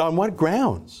 On what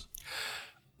grounds?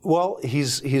 Well,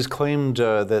 he's claimed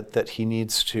that he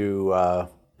needs to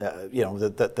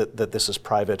that this is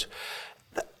private.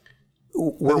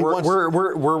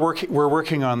 We're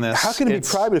working on this. How can it be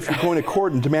private if you're going to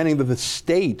court and demanding that the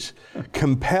state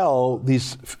compel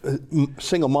these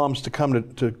single moms to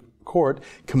come to court,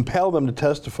 compel them to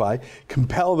testify,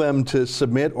 compel them to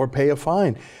submit or pay a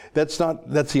fine? That's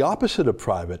the opposite of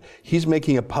private. He's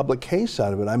making a public case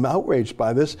out of it. I'm outraged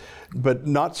by this, but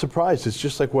not surprised. It's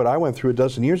just like what I went through a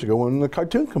dozen years ago when the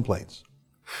cartoon complaints.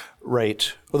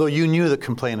 Right. Although you knew the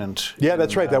complainant. Yeah,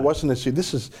 that's right. That wasn't issue.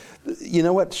 This is, you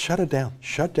know what? Shut it down.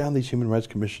 Shut down these human rights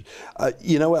commissions.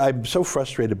 You know what? I'm so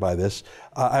frustrated by this.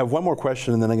 I have one more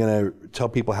question, and then I'm going to tell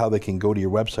people how they can go to your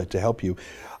website to help you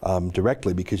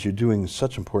directly, because you're doing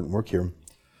such important work here.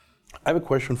 I have a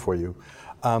question for you.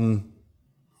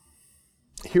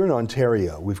 Here in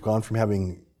Ontario, we've gone from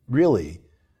having really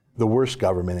the worst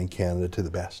government in Canada to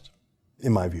the best,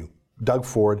 in my view. Doug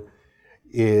Ford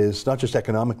is not just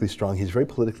economically strong, he's very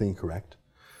politically incorrect.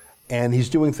 And he's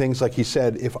doing things like he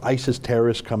said, if ISIS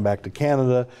terrorists come back to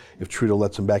Canada, if Trudeau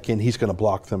lets them back in, he's going to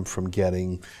block them from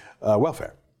getting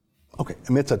welfare. Okay,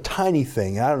 I mean, it's a tiny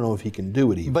thing. I don't know if he can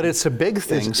do it even. But it's a big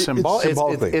thing,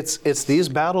 symbolically. It's these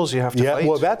battles you have to fight. Yeah,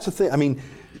 well, that's the thing. I mean,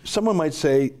 someone might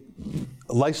say,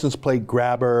 a license plate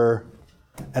grabber,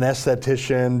 an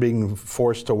esthetician being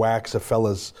forced to wax a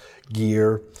fella's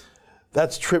gear.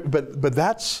 That's but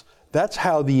that's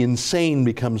how the insane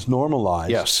becomes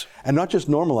normalized. Yes. And not just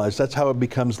normalized, that's how it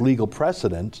becomes legal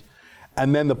precedent.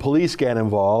 And then the police get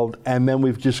involved, and then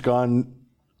we've just gone.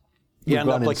 You end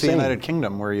up like the United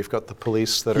Kingdom, where you've got the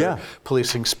police that are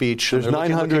policing speech. There's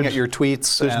 900 looking at your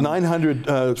tweets. There's 900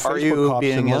 Facebook are you cops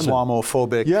being in London.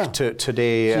 Islamophobic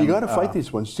today? So you got to fight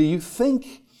these ones. Do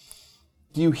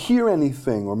you hear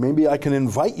anything, or maybe I can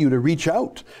invite you to reach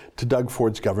out to Doug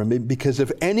Ford's government, because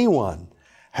if anyone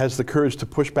has the courage to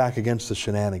push back against the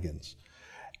shenanigans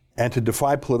and to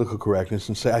defy political correctness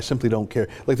and say, I simply don't care.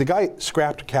 Like the guy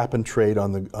scrapped cap and trade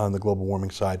on the global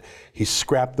warming side. He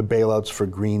scrapped the bailouts for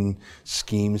green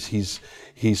schemes. He's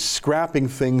scrapping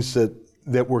things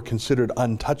that were considered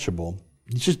untouchable.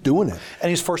 He's just doing it. And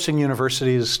he's forcing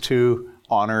universities to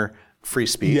honor free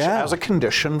speech as a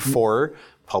condition for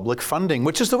public funding,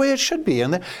 which is the way it should be.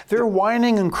 And they're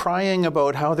whining and crying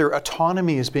about how their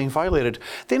autonomy is being violated.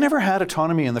 They never had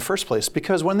autonomy in the first place,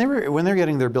 because when they're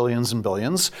getting their billions and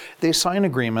billions, they sign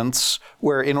agreements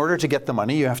where in order to get the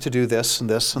money, you have to do this and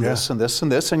this and this and this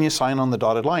and this, and you sign on the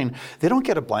dotted line. They don't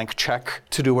get a blank check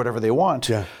to do whatever they want.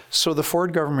 Yeah. So the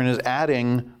Ford government is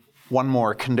adding one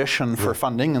more condition for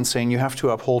funding and saying you have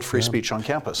to uphold free speech on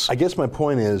campus. I guess my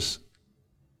point is,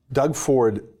 Doug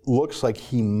Ford looks like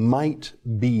he might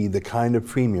be the kind of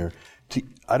premier to,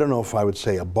 I don't know if I would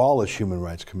say abolish human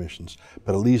rights commissions,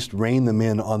 but at least rein them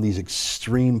in on these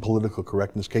extreme political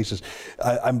correctness cases.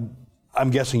 I'm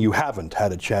guessing you haven't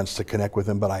had a chance to connect with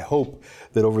him, but I hope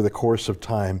that over the course of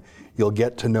time you'll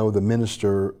get to know the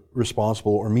minister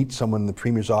responsible or meet someone in the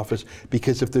premier's office,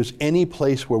 because if there's any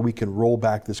place where we can roll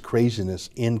back this craziness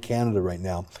in Canada right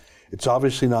now, it's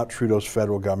obviously not Trudeau's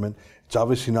federal government. It's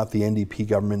obviously not the NDP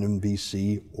government in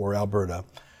BC or Alberta,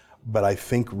 but I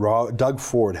think Doug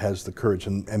Ford has the courage,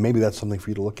 and maybe that's something for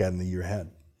you to look at in the year ahead.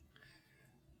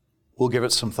 We'll give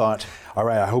it some thought. All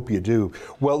right, I hope you do.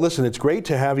 Well, listen, it's great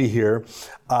to have you here.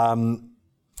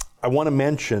 I want to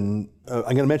mention, I'm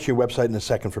going to mention your website in a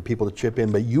second for people to chip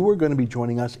in, but you are going to be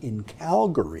joining us in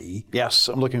Calgary. Yes,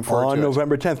 I'm looking forward to it. On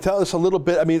November 10th. Tell us a little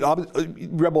bit, I mean,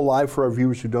 Rebel Live, for our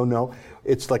viewers who don't know,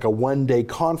 it's like a one-day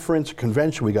conference,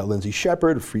 convention. We got Lindsay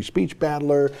Shepherd, a free speech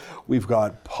battler. We've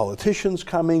got politicians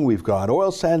coming. We've got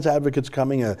oil sands advocates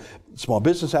coming, a small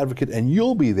business advocate, and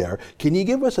you'll be there. Can you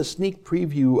give us a sneak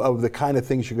preview of the kind of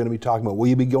things you're going to be talking about? Will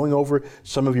you be going over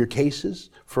some of your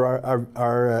cases for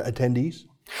our attendees?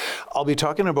 I'll be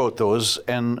talking about those,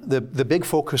 and the big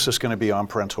focus is going to be on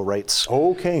parental rights.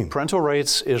 Okay. Parental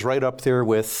rights is right up there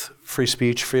with free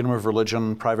speech, freedom of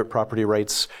religion, private property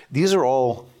rights. These are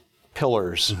all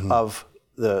pillars of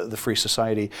the free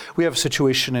society. We have a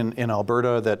situation in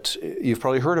Alberta that you've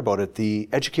probably heard about it. The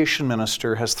education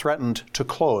minister has threatened to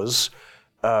close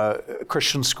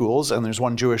Christian schools, and there's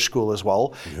one Jewish school as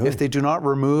well, if they do not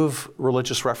remove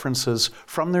religious references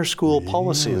from their school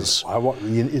policies.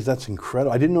 That's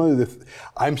incredible. I didn't know that.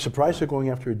 I'm surprised they're going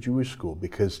after a Jewish school,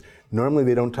 because normally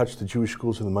they don't touch the Jewish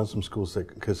schools and the Muslim schools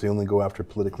because they only go after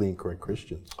politically incorrect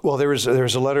Christians. Well, there was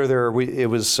a letter there. It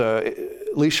was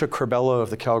Alicia Corbella of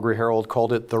the Calgary Herald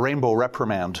called it the Rainbow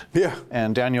Reprimand. Yeah.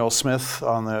 And Daniel Smith,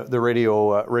 on the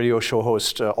radio show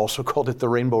host, also called it the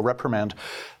Rainbow Reprimand.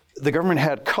 The government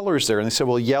had colors there, and they said,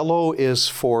 well, yellow is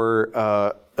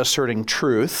for asserting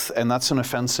truth, and that's an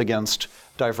offense against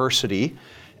diversity.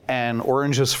 and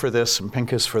orange is for this, and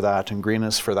pink is for that, and green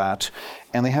is for that.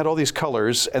 And they had all these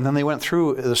colors, and then they went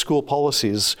through the school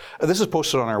policies. This is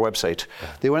posted on our website.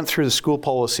 They went through the school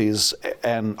policies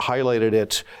and highlighted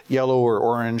it yellow or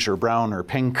orange or brown or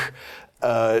pink,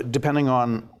 depending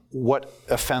on what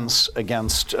offense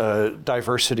against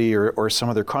diversity or some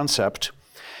other concept.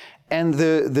 And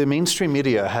the mainstream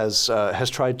media has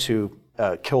tried to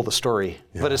kill the story,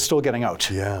 but it's still getting out.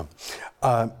 Yeah.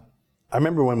 I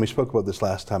remember when we spoke about this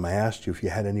last time, I asked you if you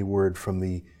had any word from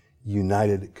the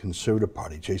United Conservative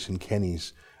Party, Jason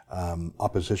Kenney's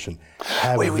opposition.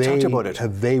 We talked about it.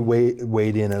 Have they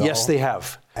weighed in at all? Yes, they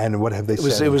have. And what have they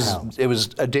said? It was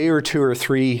a day or two or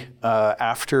three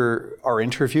after our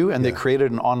interview, and they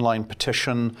created an online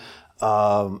petition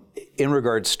in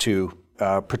regards to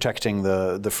protecting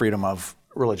the freedom of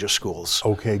religious schools.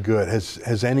 Okay, good.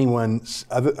 Has anyone,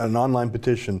 an online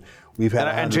petition, we've had...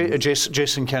 And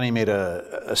Jason Kenney made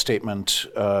a statement,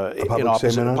 a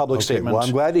public statement. Well,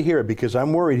 I'm glad to hear it, because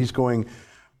I'm worried he's going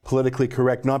politically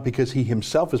correct, not because he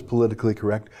himself is politically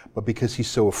correct, but because he's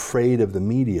so afraid of the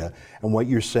media. And what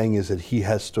you're saying is that he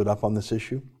has stood up on this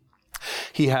issue?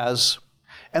 He has.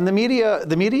 And the media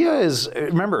is,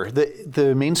 remember,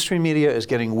 the mainstream media is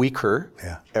getting weaker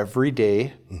every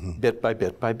day, bit by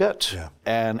bit by bit. Yeah.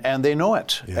 And they know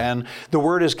it. Yeah. And the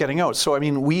word is getting out. So, I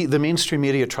mean, the mainstream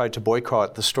media tried to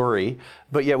boycott the story,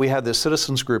 but yet we had this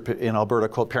citizens group in Alberta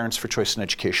called Parents for Choice in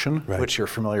Education, which you're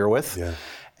familiar with. Yeah.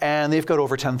 And they've got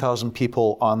over 10,000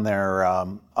 people on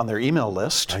their email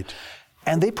list. Right.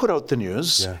 And they put out the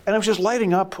news, and it was just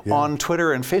lighting up on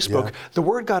Twitter and Facebook. Yeah. The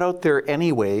word got out there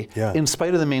anyway, in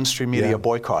spite of the mainstream media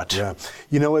boycott. Yeah.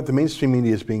 You know what? The mainstream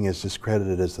media is being as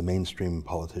discredited as the mainstream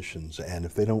politicians, and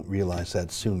if they don't realize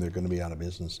that soon, they're going to be out of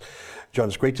business. John,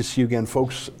 it's great to see you again.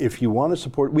 Folks, if you want to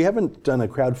support, we haven't done a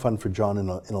crowdfund for John in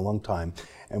a long time,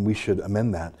 and we should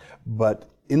amend that. But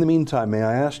in the meantime, may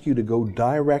I ask you to go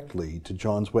directly to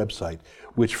John's website,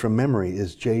 which from memory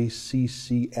is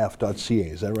jccf.ca.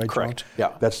 Is that right, John? Correct,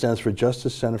 yeah. That stands for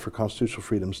Justice Center for Constitutional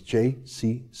Freedoms,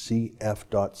 jccf.ca.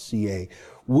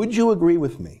 Would you agree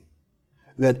with me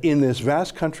that in this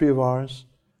vast country of ours,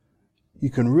 you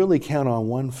can really count on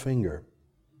one finger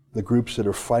the groups that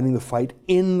are fighting the fight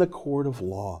in the court of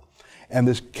law? And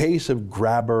this case of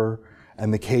Grabber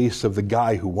and the case of the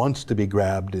guy who wants to be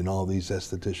grabbed in all these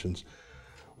estheticians,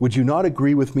 would you not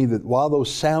agree with me that while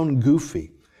those sound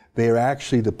goofy, they are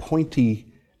actually the pointy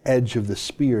edge of the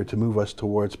spear to move us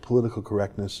towards political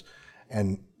correctness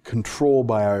and control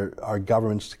by our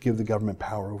governments to give the government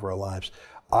power over our lives?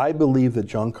 I believe that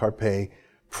John Carpay,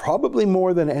 probably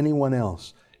more than anyone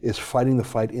else, is fighting the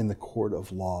fight in the court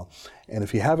of law. And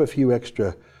if you have a few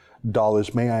extra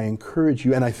dollars, may I encourage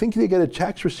you, and I think they get a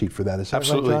tax receipt for that. Is that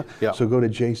absolutely right, John? Yeah. So go to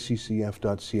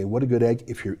jccf.ca. What a good egg.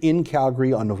 If you're in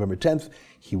Calgary on November 10th,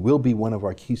 he will be one of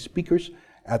our key speakers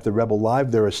at the Rebel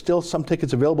Live. There are still some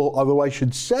tickets available, although I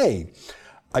should say,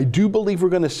 I do believe we're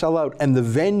going to sell out, and the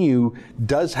venue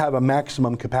does have a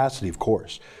maximum capacity, of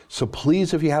course. So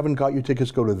please, if you haven't got your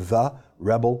tickets, go to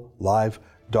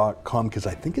therebellive.com, because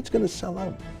I think it's going to sell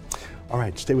out. All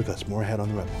right, stay with us. More ahead on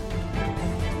The Rebel.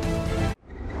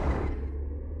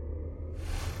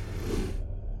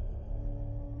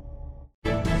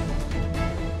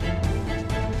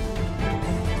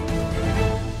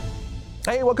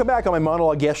 Hey, welcome back on my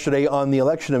monologue yesterday on the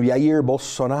election of Jair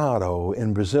Bolsonaro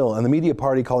in Brazil and the media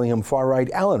party calling him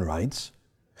far-right. Alan writes,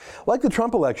 like the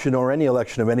Trump election or any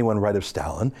election of anyone right of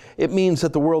Stalin, it means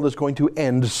that the world is going to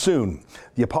end soon.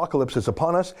 The apocalypse is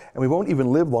upon us, and we won't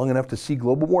even live long enough to see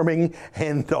global warming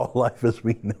and all life as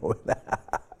we know it.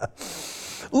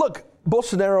 Look,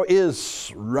 Bolsonaro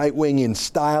is right-wing in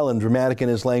style and dramatic in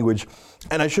his language,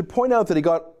 and I should point out that he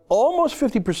got almost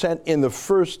 50% in the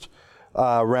first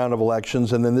round of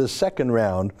elections, and then this second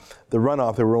round, the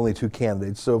runoff, there were only two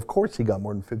candidates, so of course he got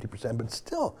more than 50%, but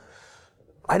still,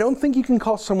 I don't think you can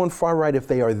call someone far right if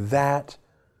they are that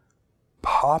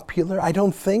popular. I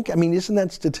don't think. I mean, isn't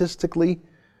that statistically,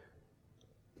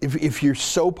 if you're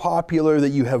so popular that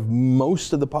you have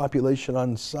most of the population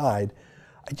on side,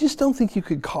 I just don't think you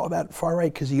could call that far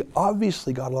right, because he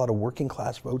obviously got a lot of working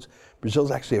class votes.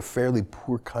 Brazil's actually a fairly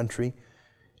poor country.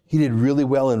 He did really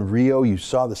well in Rio. You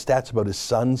saw the stats about his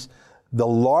sons. The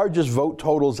largest vote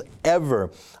totals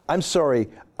ever. I'm sorry,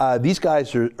 these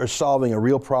guys are solving a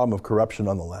real problem of corruption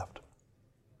on the left.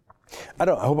 I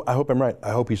hope I'm right.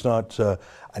 I hope he's not a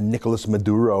Nicolas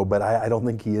Maduro, but I don't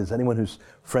think he is. Anyone who's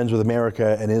friends with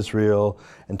America and Israel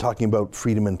and talking about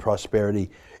freedom and prosperity,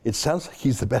 it sounds like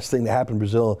he's the best thing to happen in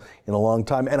Brazil in a long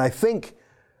time. And I think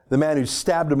the man who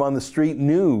stabbed him on the street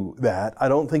knew that. I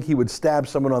don't think he would stab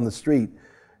someone on the street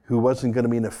who wasn't going to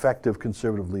be an effective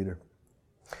conservative leader.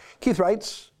 Keith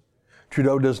writes,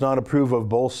 Trudeau does not approve of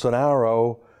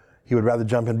Bolsonaro. He would rather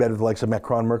jump in bed with the likes of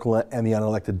Macron, Merkel, and the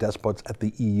unelected despots at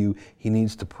the EU. He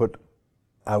needs to put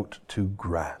out to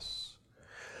grass.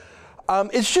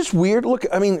 It's just weird. Look,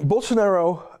 I mean,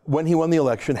 Bolsonaro, when he won the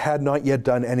election, had not yet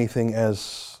done anything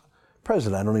as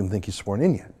president. I don't even think he's sworn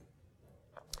in yet.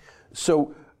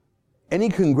 So any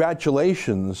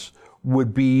congratulations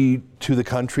would be to the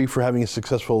country for having a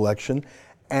successful election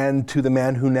and to the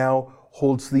man who now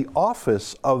holds the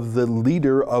office of the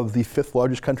leader of the fifth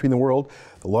largest country in the world,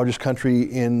 the largest country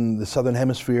in the southern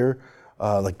hemisphere,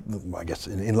 I guess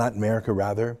in Latin America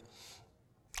rather,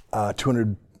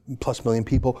 200 plus million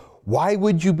people. Why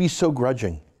would you be so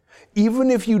grudging?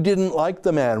 Even if you didn't like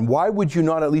the man, why would you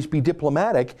not at least be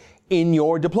diplomatic in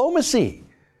your diplomacy?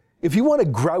 If you want to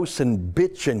grouse and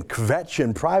bitch and kvetch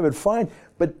in private, fine,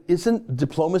 but isn't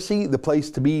diplomacy the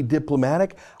place to be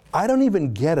diplomatic? I don't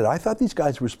even get it. I thought these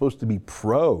guys were supposed to be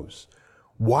pros.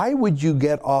 Why would you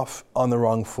get off on the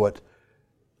wrong foot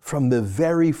from the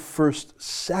very first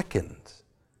second?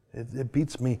 It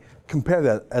beats me. Compare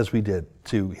that, as we did,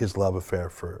 to his love affair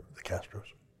for the Castros.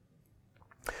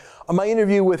 On my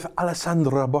interview with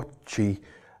Alessandra Bocci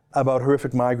about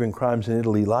horrific migrant crimes in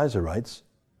Italy, Liza writes,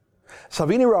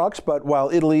 Salvini rocks, but while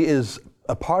Italy is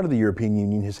a part of the European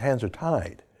Union, his hands are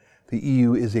tied. The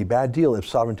EU is a bad deal if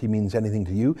sovereignty means anything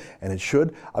to you, and it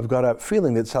should. I've got a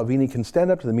feeling that Salvini can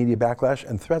stand up to the media backlash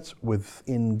and threats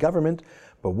within government,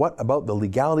 but what about the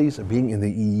legalities of being in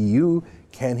the EU?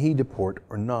 Can he deport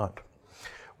or not?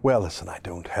 Well, listen, I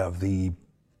don't have the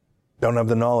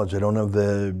knowledge. I don't have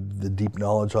the deep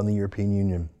knowledge on the European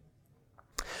Union.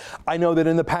 I know that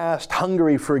in the past,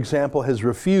 Hungary, for example, has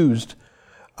refused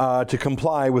to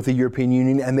comply with the European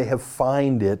Union, and they have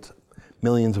fined it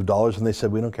millions of dollars, and they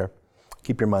said, we don't care.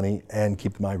 Keep your money and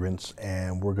keep the migrants,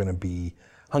 and we're going to be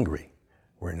Hungary.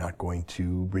 We're not going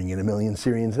to bring in 1 million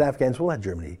Syrians and Afghans. We'll let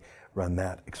Germany run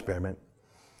that experiment.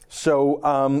 So,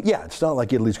 it's not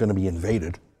like Italy's going to be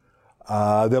invaded.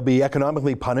 They'll be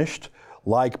economically punished,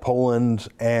 like Poland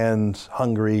and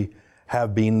Hungary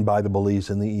have been by the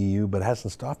bullies in the EU, but it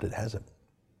hasn't stopped it, has it?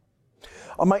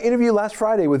 On my interview last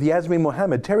Friday with Yasmin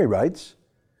Mohammed, Terry writes,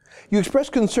 you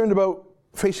expressed concern about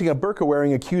facing a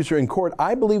burqa-wearing accuser in court.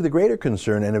 I believe the greater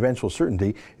concern and eventual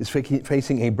certainty is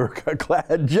facing a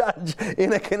burqa-clad judge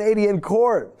in a Canadian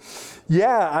court.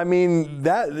 Yeah, I mean,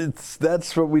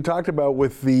 that's what we talked about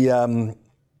with the,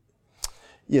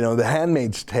 the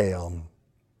Handmaid's Tale.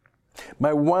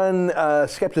 My one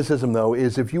skepticism, though,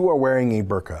 is if you are wearing a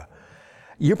burqa,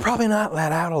 you're probably not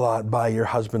let out a lot by your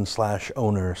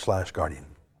husband/owner/guardian.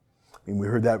 I mean, we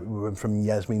heard that from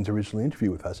Yasmin's original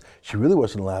interview with us. She really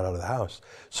wasn't allowed out of the house.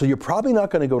 So you're probably not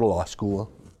going to go to law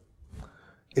school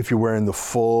if you're wearing the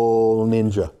full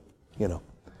ninja, You're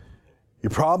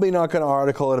probably not going to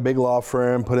article at a big law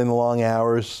firm, put in the long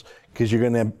hours, because you're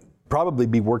going to probably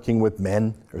be working with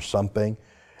men or something.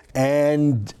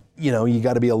 And, you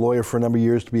got to be a lawyer for a number of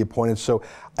years to be appointed. So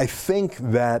I think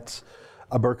that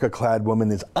a burqa-clad woman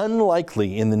is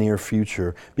unlikely in the near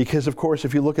future because, of course,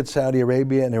 if you look at Saudi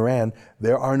Arabia and Iran,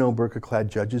 there are no burqa-clad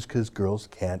judges because girls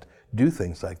can't do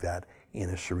things like that in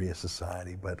a Sharia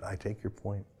society. But I take your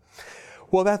point.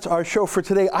 Well, that's our show for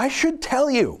today. I should tell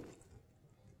you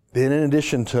that in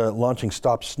addition to launching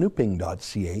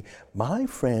StopSnooping.ca, my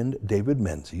friend David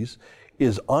Menzies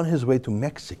is on his way to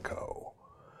Mexico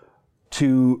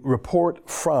to report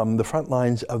from the front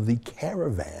lines of the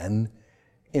caravan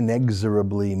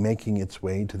inexorably making its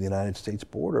way to the United States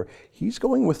border. He's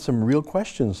going with some real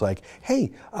questions like,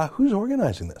 hey, who's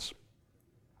organizing this?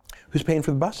 Who's paying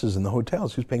for the buses and the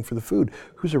hotels? Who's paying for the food?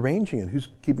 Who's arranging it? Who's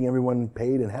keeping everyone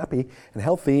paid and happy and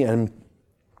healthy and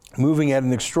moving at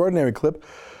an extraordinary clip?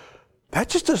 That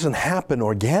just doesn't happen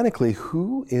organically.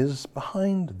 Who is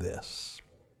behind this?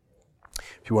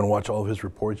 If you want to watch all of his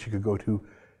reports, you could go to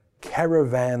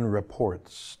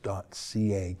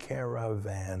caravanreports.ca.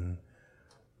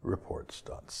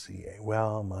 Caravanreports.ca.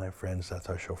 Well, my friends, that's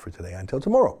our show for today. Until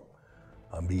tomorrow,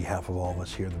 on behalf of all of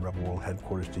us here at the Rebel World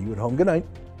Headquarters, to you at home, good night.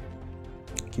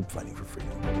 Keep fighting for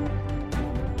freedom.